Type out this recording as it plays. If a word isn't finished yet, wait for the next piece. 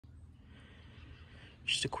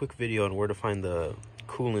just a quick video on where to find the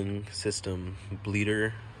cooling system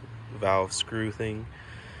bleeder valve screw thing.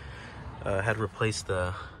 Had replaced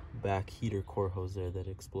the back heater core hose there that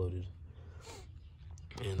exploded,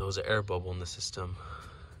 and there was an air bubble in the system.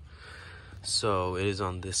 So it is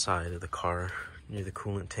on this side of the car near the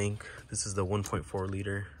coolant tank. This is the 1.4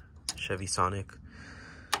 liter Chevy Sonic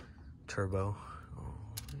turbo. Oh,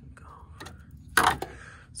 there you go.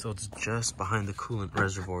 So it's just behind the coolant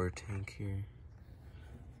reservoir tank here,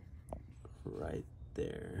 right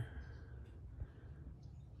there.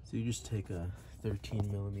 So you just take a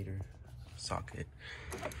 13mm socket,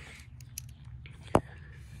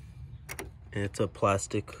 and it's a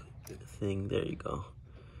plastic thing. There you go.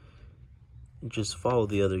 Just follow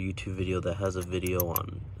the other YouTube video that has a video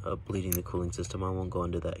on bleeding the cooling system. I won't go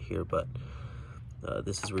into that here, but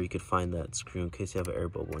this is where you could find that screw in case you have an air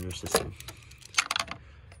bubble in your system.